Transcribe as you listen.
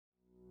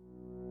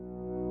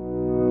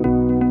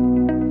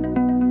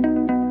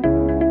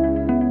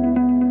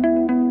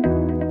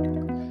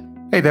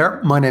Hey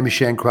there, my name is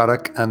Shane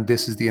Craddock, and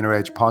this is the Inner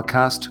Edge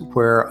podcast,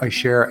 where I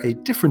share a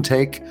different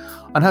take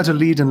on how to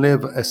lead and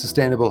live a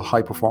sustainable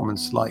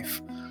high-performance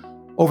life.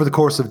 Over the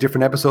course of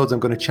different episodes, I'm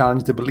going to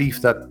challenge the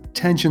belief that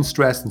tension,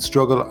 stress, and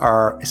struggle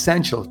are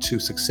essential to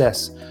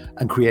success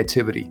and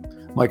creativity.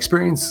 My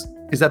experience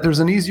is that there's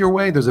an easier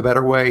way, there's a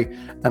better way,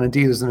 and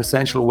indeed there's an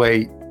essential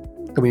way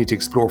that we need to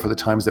explore for the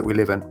times that we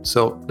live in.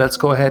 So let's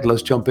go ahead,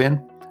 let's jump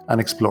in and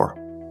explore.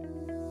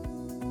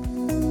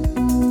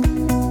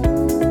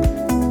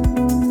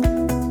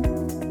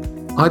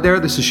 Hi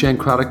there, this is Shane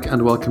Craddock,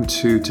 and welcome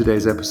to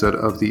today's episode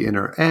of The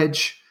Inner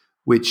Edge,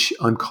 which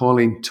I'm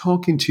calling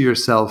Talking to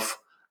Yourself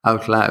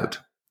Out Loud.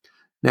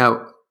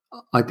 Now,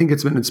 I think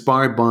it's been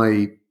inspired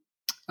by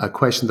a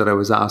question that I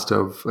was asked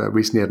of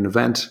recently at an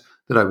event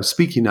that I was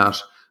speaking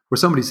at, where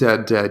somebody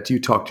said, do you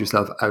talk to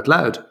yourself out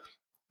loud?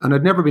 And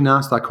I'd never been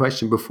asked that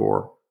question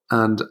before,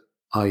 and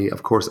I,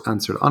 of course,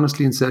 answered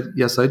honestly and said,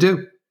 yes, I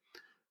do,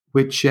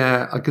 which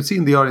I could see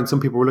in the audience,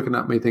 some people were looking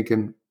at me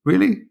thinking,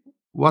 really?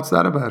 What's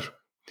that about?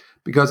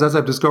 Because as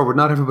I've discovered,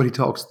 not everybody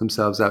talks to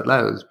themselves out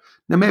loud.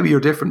 Now, maybe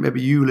you're different.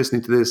 Maybe you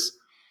listening to this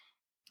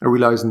are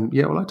realizing,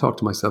 yeah, well, I talk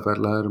to myself out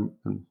loud.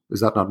 And is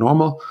that not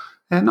normal?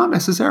 And not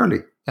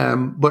necessarily.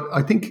 But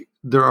I think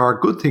there are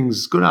good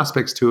things, good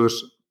aspects to it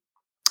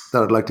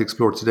that I'd like to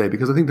explore today.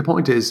 Because I think the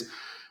point is,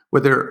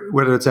 whether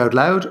it's out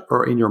loud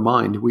or in your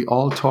mind, we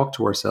all talk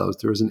to ourselves.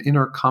 There is an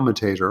inner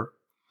commentator,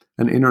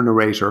 an inner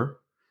narrator,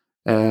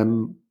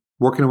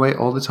 working away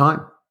all the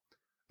time.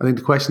 I think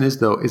the question is,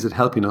 though, is it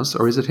helping us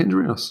or is it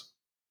hindering us?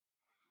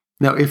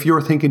 Now, if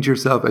you're thinking to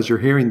yourself as you're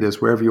hearing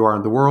this, wherever you are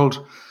in the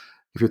world,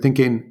 if you're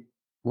thinking,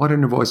 what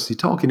inner voice is he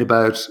talking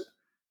about?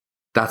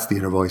 That's the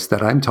inner voice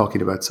that I'm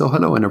talking about. So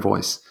hello, inner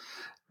voice.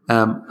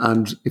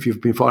 And if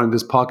you've been following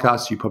this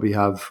podcast, you probably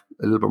have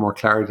a little bit more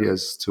clarity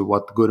as to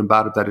what the good and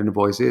bad of that inner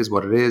voice is,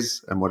 what it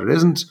is and what it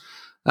isn't.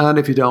 And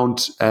if you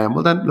don't,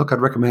 well then, look,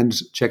 I'd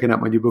recommend checking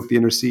out my new book, The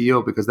Inner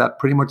CEO, because that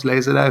pretty much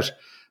lays it out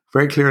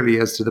very clearly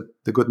as to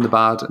the good and the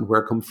bad and where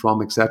it comes from,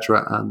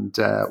 etc., and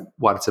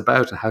what it's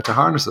about and how to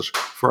harness it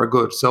for our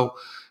good. So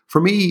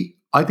for me,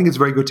 I think it's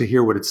very good to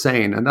hear what it's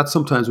saying. And that's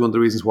sometimes one of the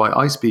reasons why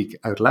I speak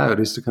out loud,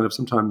 is to kind of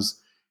sometimes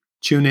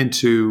tune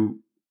into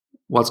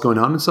what's going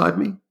on inside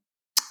me.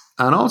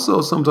 And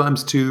also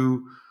sometimes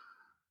to,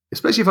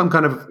 especially if I'm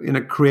kind of in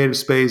a creative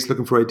space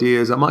looking for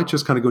ideas, I might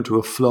just kind of go into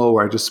a flow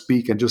where I just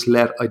speak and just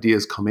let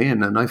ideas come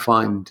in. And I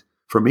find,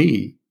 for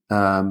me,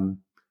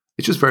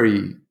 it's just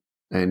very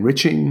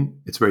enriching.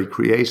 It's very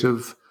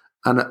creative.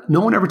 And no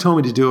one ever told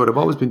me to do it. I've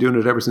always been doing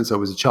it ever since I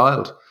was a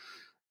child.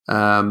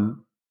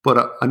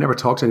 But I never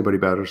talked to anybody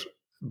about it.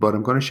 But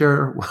I'm going to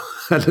share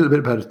a little bit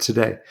about it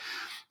today.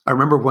 I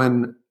remember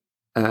when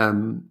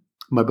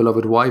my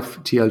beloved wife,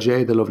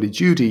 TLJ, the lovely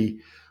Judy,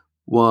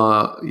 we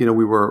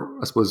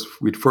were, I suppose,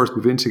 we'd first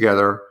moved in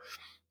together,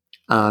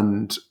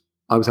 and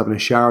I was having a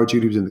shower.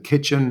 Judy was in the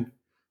kitchen,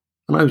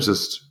 and I was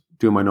just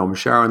doing my normal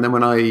shower. And then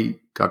when I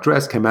got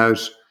dressed, came out,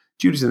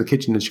 Judy's in the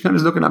kitchen, and she kind of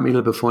was looking at me a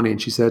little bit funny,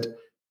 and she said,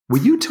 were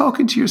you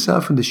talking to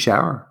yourself in the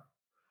shower?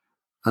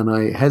 And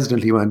I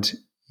hesitantly went,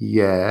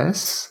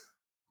 yes.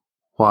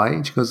 Why?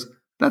 And she goes,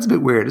 that's a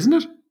bit weird, isn't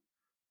it?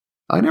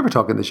 I never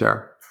talk in the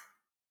shower.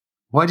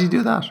 Why do you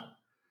do that?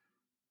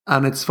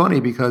 And it's funny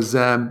because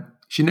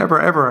she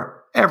never,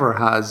 ever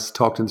has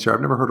talked in the shower.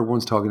 I've never heard her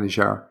once talk in the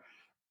shower.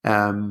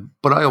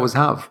 But I always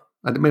have.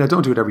 I mean, I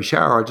don't do it every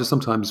shower. I just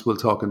sometimes will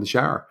talk in the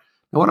shower.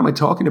 Now, what am I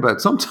talking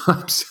about?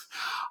 Sometimes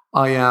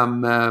I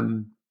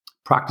am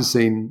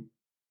practicing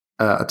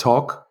a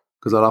talk,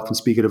 because I'll often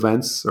speak at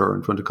events or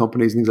in front of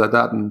companies and things like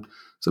that. And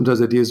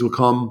sometimes ideas will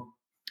come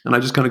and I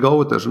just kind of go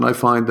with it. And I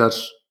find that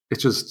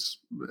it's just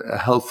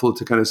helpful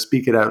to kind of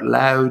speak it out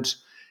loud,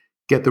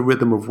 get the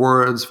rhythm of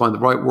words, find the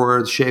right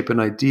words, shape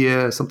an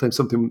idea. Sometimes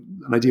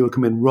an idea will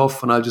come in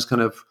rough and I'll just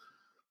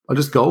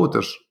go with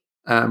it.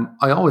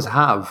 I always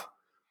have.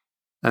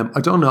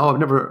 I don't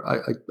know.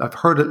 I've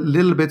heard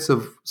little bits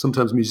of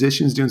sometimes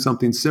musicians doing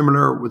something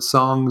similar with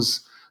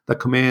songs that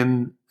come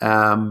in.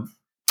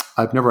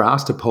 I've never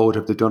asked a poet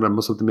if they've done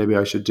it. Something maybe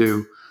I should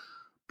do.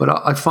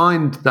 But I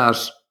find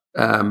that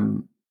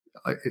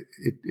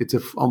it's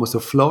almost a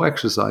flow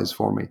exercise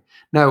for me.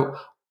 Now,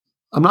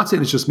 I'm not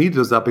saying it's just me that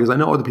does that, because I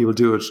know other people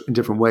do it in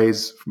different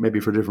ways, maybe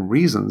for different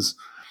reasons.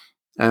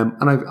 And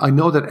I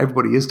know that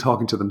everybody is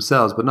talking to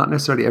themselves, but not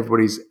necessarily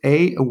everybody's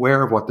A,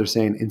 aware of what they're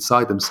saying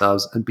inside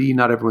themselves, and B,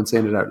 not everyone's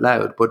saying it out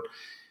loud. But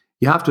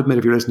you have to admit,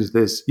 if you're listening to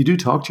this, you do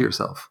talk to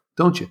yourself,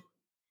 don't you?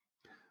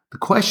 The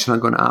question I'm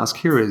going to ask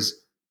here is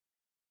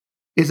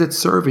it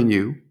serving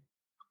you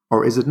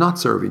or is it not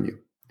serving you?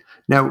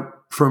 Now,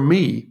 for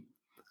me,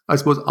 I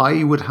suppose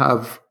I would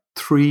have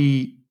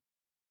three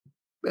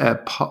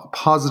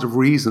positive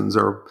reasons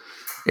or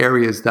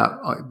areas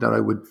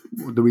the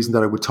reason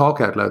that I would talk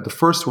out loud. The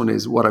first one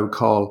is what I would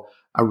call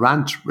a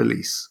rant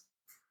release.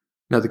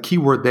 Now, the key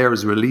word there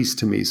is release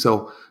to me.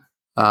 So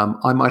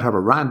I might have a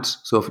rant.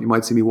 So if you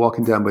might see me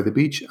walking down by the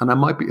beach, and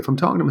if I'm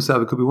talking to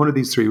myself, it could be one of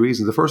these three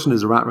reasons. The first one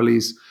is a rant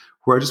release,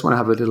 where I just want to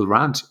have a little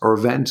rant or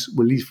vent,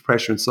 relieve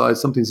pressure inside.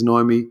 Something's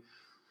annoying me.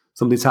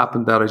 something's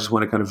happened that I just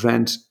want to kind of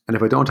vent. And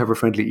if I don't have a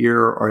friendly ear,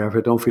 or if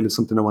I don't feel it's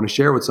something I want to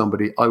share with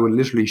somebody, I will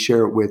literally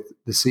share it with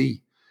the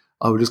sea.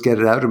 I will just get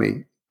it out of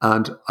me.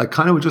 And I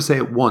kind of would just say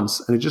it once,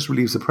 and it just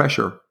relieves the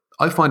pressure.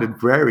 I find it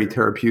very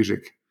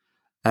therapeutic.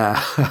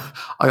 I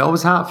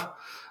always have.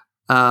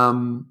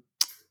 Now,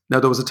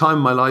 there was a time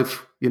in my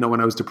life,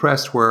 when I was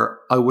depressed, where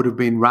I would have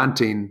been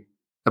ranting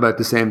about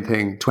the same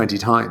thing 20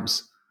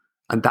 times.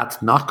 And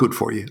that's not good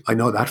for you. I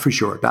know that for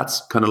sure.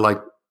 That's kind of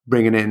like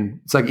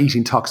it's like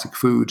eating toxic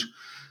food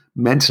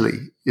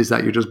mentally, is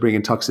that you're just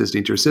bringing toxicity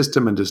into your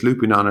system and just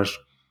looping on it.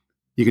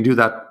 You can do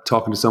that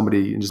talking to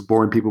somebody and just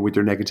boring people with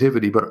your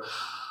negativity, but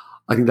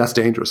I think that's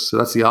dangerous. So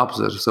that's the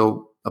opposite.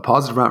 So a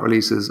positive rant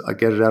release is I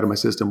get it out of my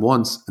system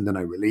once and then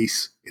I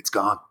release. It's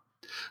gone.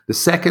 The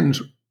second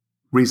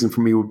reason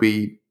for me would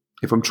be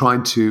if I'm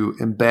trying to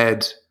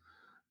embed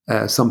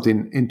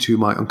something into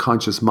my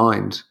unconscious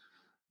mind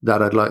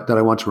that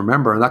I want to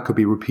remember, and that could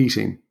be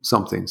repeating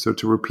something. So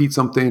to repeat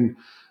something,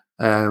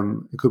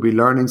 it could be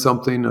learning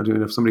something. I don't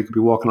know if somebody could be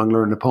walking along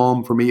learning a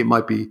poem. For me, it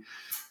might be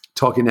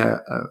talking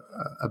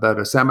about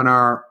a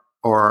seminar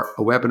or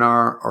a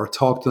webinar or a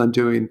talk that I'm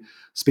doing,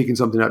 speaking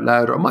something out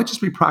loud, or I might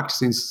just be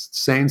practicing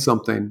saying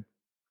something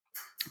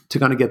to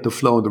kind of get the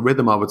flow and the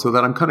rhythm of it, so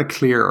that I'm kind of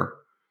clear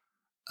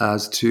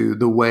as to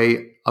the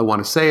way I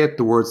want to say it,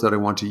 the words that I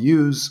want to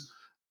use.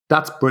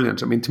 That's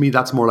brilliant. I mean, to me,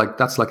 that's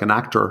like an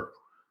actor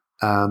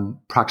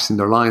practicing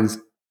their lines,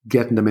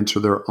 getting them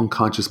into their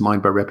unconscious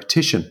mind by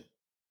repetition.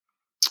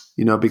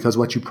 Because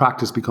what you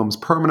practice becomes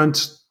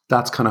permanent.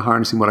 That's kind of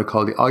harnessing what I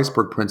call the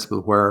iceberg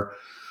principle, where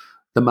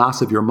the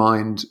mass of your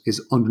mind is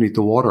underneath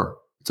the water.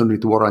 It's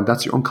underneath the water, and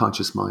that's your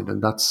unconscious mind.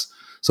 And that's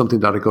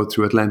something that I go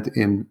through at length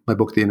in my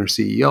book, The Inner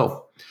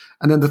CEO.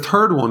 And then the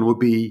third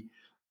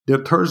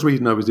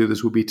reason I would do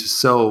this would be to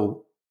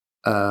sow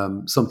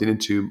something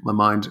into my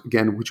mind,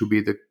 again, which would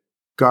be the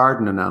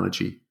garden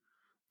analogy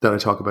that I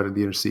talk about in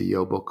the Inner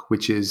CEO book,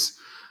 which is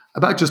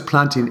about just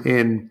planting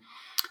in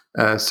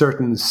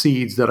certain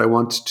seeds that I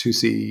want to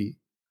see,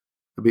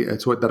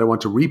 that I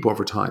want to reap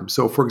over time.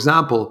 So, for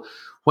example,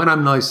 when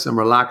I'm nice and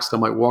relaxed, I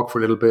might walk for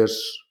a little bit,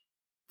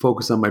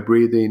 focus on my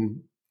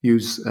breathing,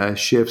 use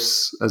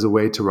shifts as a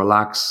way to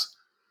relax,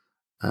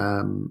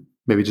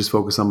 maybe just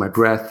focus on my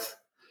breath.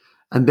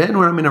 And then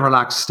when I'm in a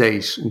relaxed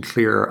state and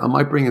clear, I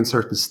might bring in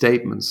certain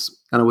statements,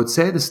 and I would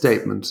say the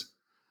statement,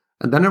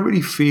 and then I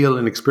really feel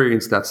and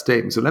experience that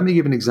statement. So let me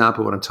give an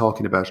example of what I'm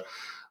talking about.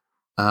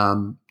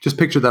 Just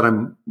picture that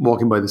I'm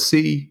walking by the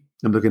sea.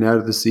 I'm looking out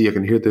at the sea. I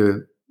can hear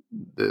the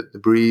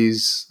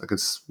breeze. I can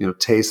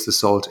taste the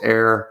salt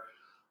air,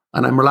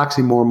 and I'm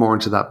relaxing more and more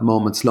into that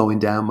moment, slowing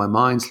down my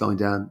mind, slowing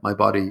down my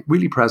body,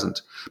 really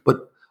present.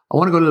 But I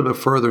want to go a little bit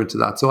further into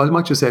that. So I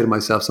might just say to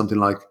myself something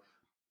like,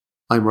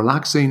 I'm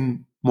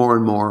relaxing more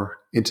and more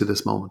into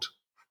this moment.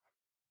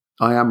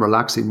 I am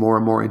relaxing more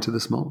and more into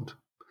this moment.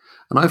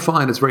 And I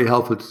find it's very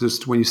helpful to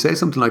just, when you say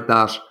something like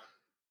that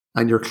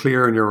and you're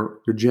clear and you're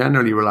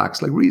generally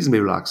relaxed, like reasonably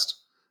relaxed,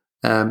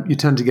 you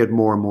tend to get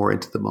more and more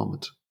into the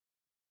moment.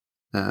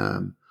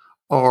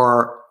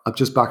 Or I'm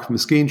just back from a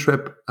skiing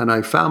trip and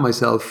I found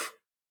myself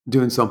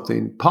doing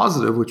something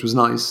positive, which was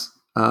nice.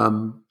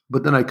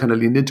 But then I kind of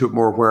leaned into it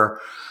more, where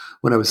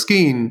when I was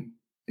skiing,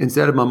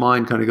 instead of my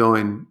mind kind of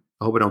going,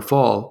 I hope I don't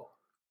fall,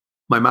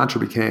 my mantra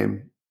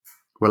became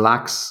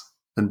relax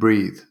and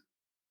breathe.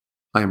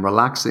 I am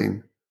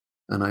relaxing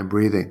and I'm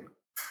breathing.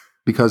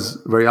 Because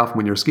very often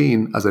when you're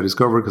skiing, as I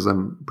discovered, because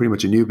I'm pretty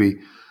much a newbie,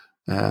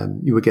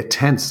 you would get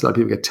tense. A lot of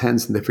people get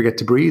tense and they forget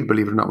to breathe,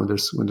 believe it or not, when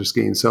they're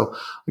skiing. So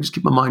I just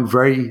keep my mind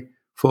very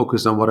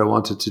focused on what I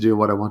wanted to do and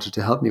what I wanted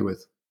to help me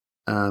with.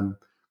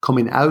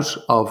 Coming out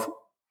of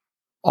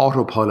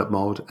autopilot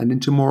mode and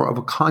into more of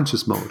a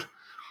conscious mode.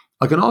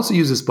 I can also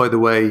use this, by the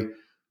way,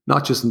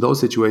 not just in those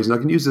situations. I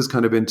can use this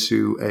kind of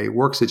into a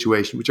work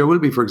situation, which I will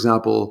be, for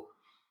example,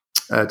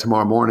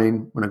 tomorrow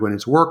morning when I go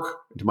into work,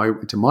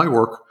 into my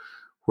work,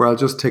 where I'll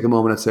just take a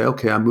moment and say,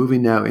 okay, I'm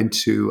moving now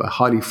into a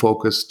highly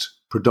focused,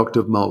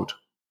 productive mode.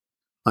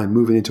 I'm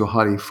moving into a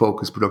highly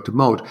focused, productive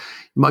mode.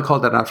 You might call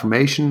that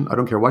affirmation. I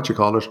don't care what you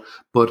call it,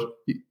 but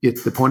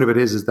the point of it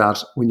is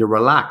that when you're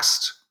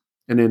relaxed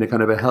and in a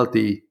kind of a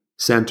healthy,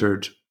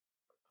 centered,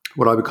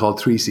 what I would call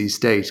 3C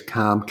state,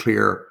 calm,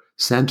 clear,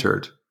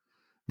 centered,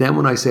 then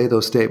when I say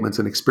those statements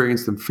and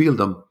experience them, feel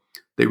them,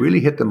 they really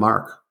hit the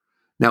mark.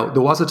 Now,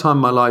 there was a time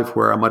in my life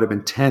where I might have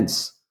been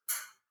tense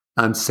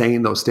and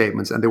saying those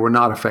statements, and they were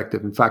not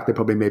effective. In fact, they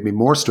probably made me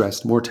more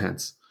stressed, more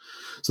tense.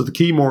 So the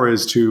key more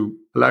is to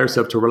allow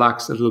yourself to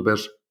relax a little bit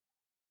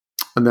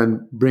and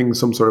then bring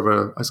some sort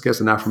of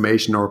an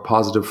affirmation or a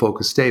positive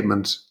focus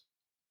statement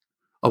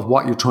of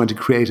what you're trying to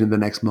create in the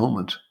next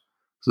moment.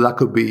 So that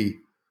could be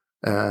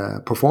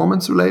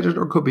performance related,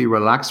 or could be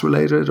relax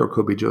related, or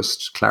could be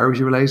just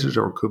clarity related,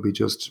 or could be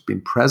just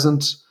being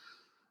present.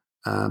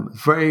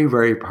 Very,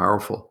 very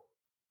powerful.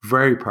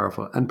 Very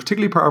powerful. And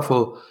particularly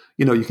powerful,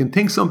 you can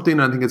think something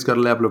and I think it's got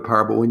a level of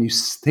power, but when you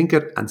think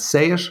it and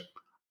say it,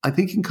 I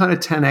think you can kind of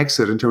 10x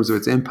it in terms of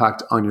its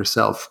impact on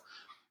yourself.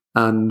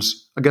 And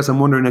I guess I'm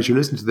wondering, as you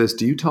listen to this,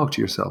 do you talk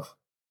to yourself?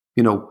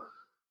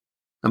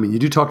 I mean, you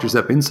do talk to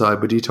yourself inside,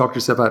 but do you talk to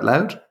yourself out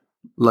loud?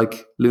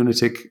 Like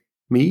lunatic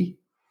me?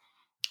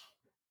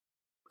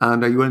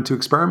 And are you willing to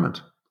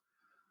experiment?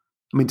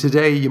 I mean,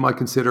 today you might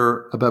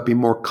consider about being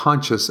more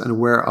conscious and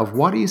aware of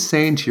what are you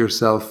saying to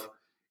yourself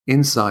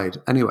inside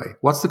anyway?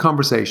 What's the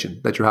conversation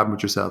that you're having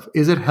with yourself?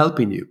 Is it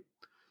helping you?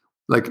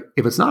 Like,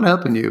 if it's not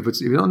helping you,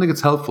 if you don't think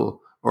it's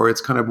helpful or it's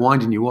kind of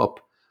winding you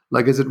up,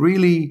 like, is it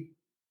really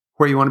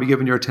where you want to be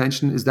giving your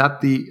attention? Is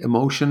that the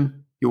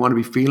emotion you want to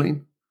be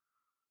feeling?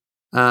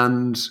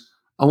 And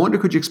I wonder,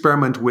 could you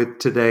experiment with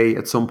today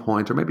at some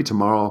point, or maybe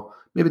tomorrow,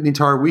 maybe the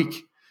entire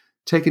week,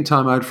 taking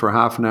time out for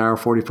half an hour,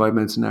 45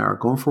 minutes, an hour,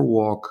 going for a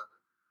walk,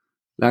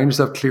 letting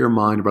yourself clear your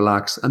mind,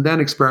 relax, and then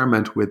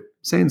experiment with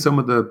saying some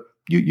of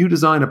you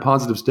design a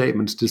positive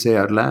statement to say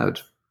out loud.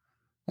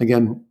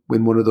 Again,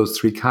 in one of those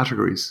three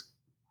categories.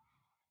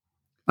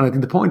 And I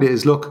think the point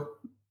is, look,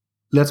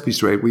 let's be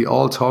straight. We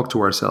all talk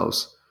to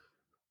ourselves.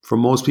 For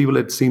most people,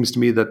 it seems to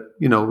me that,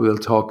 we'll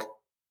talk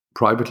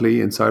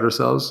privately inside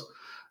ourselves.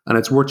 And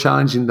it's worth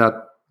challenging that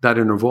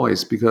inner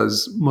voice,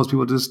 because most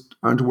people just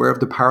aren't aware of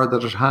the power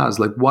that it has.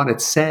 Like, what it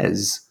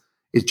says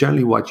is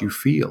generally what you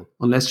feel,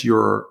 unless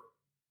you're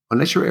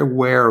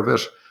aware of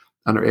it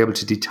and are able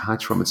to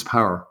detach from its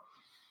power,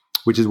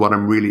 which is what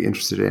I'm really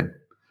interested in.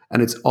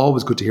 And it's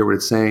always good to hear what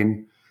it's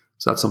saying.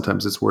 So that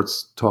sometimes it's worth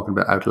talking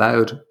about out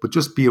loud, but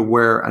just be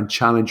aware and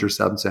challenge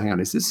yourself and say, hang on,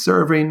 is this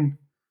serving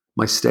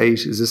my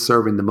state? Is this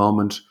serving the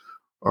moment?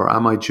 Or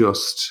am I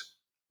just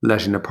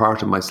letting a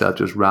part of myself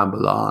just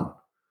ramble on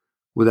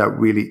without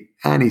really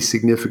any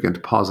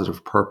significant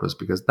positive purpose?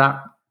 Because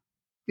that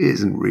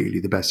isn't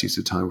really the best use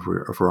of time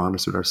if we're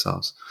honest with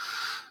ourselves.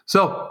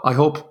 So I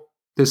hope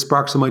this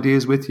sparks some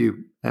ideas with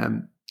you.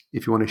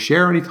 If you want to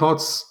share any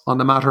thoughts on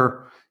the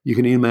matter, you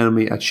can email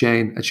me at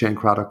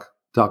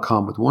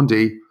shane@shanecraddock.com with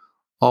 1D.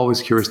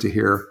 Always curious to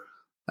hear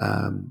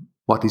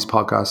what these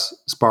podcasts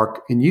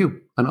spark in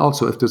you. And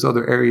also, if there's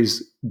other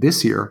areas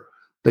this year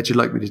that you'd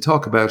like me to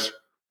talk about,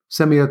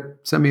 send me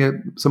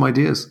some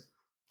ideas.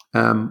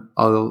 I'm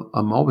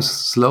always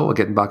slow at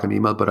getting back on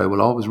email, but I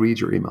will always read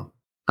your email.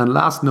 And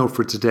last note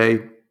for today,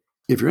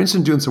 if you're interested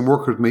in doing some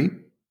work with me,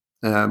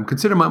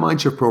 consider my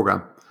Mindshift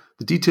program.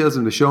 The details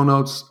in the show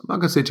notes. I'm not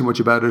going to say too much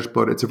about it,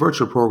 but it's a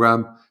virtual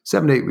program,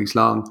 7 to 8 weeks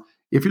long.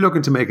 If you're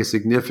looking to make a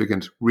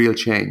significant, real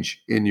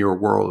change in your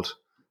world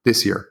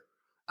this year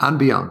and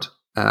beyond,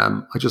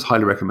 I just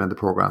highly recommend the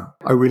program.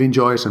 I really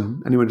enjoy it,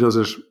 and anyone who does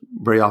it,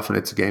 very often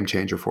it's a game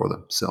changer for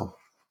them. So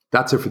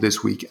that's it for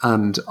this week.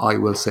 And I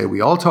will say,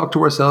 we all talk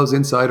to ourselves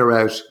inside or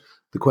out.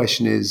 The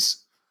question is,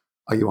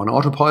 are you on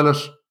autopilot,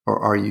 or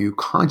are you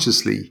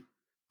consciously,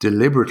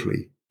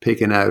 deliberately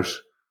picking out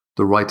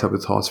the right type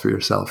of thoughts for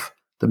yourself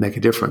that make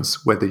a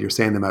difference, whether you're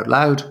saying them out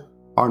loud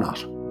or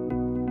not?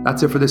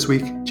 That's it for this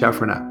week. Ciao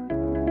for now.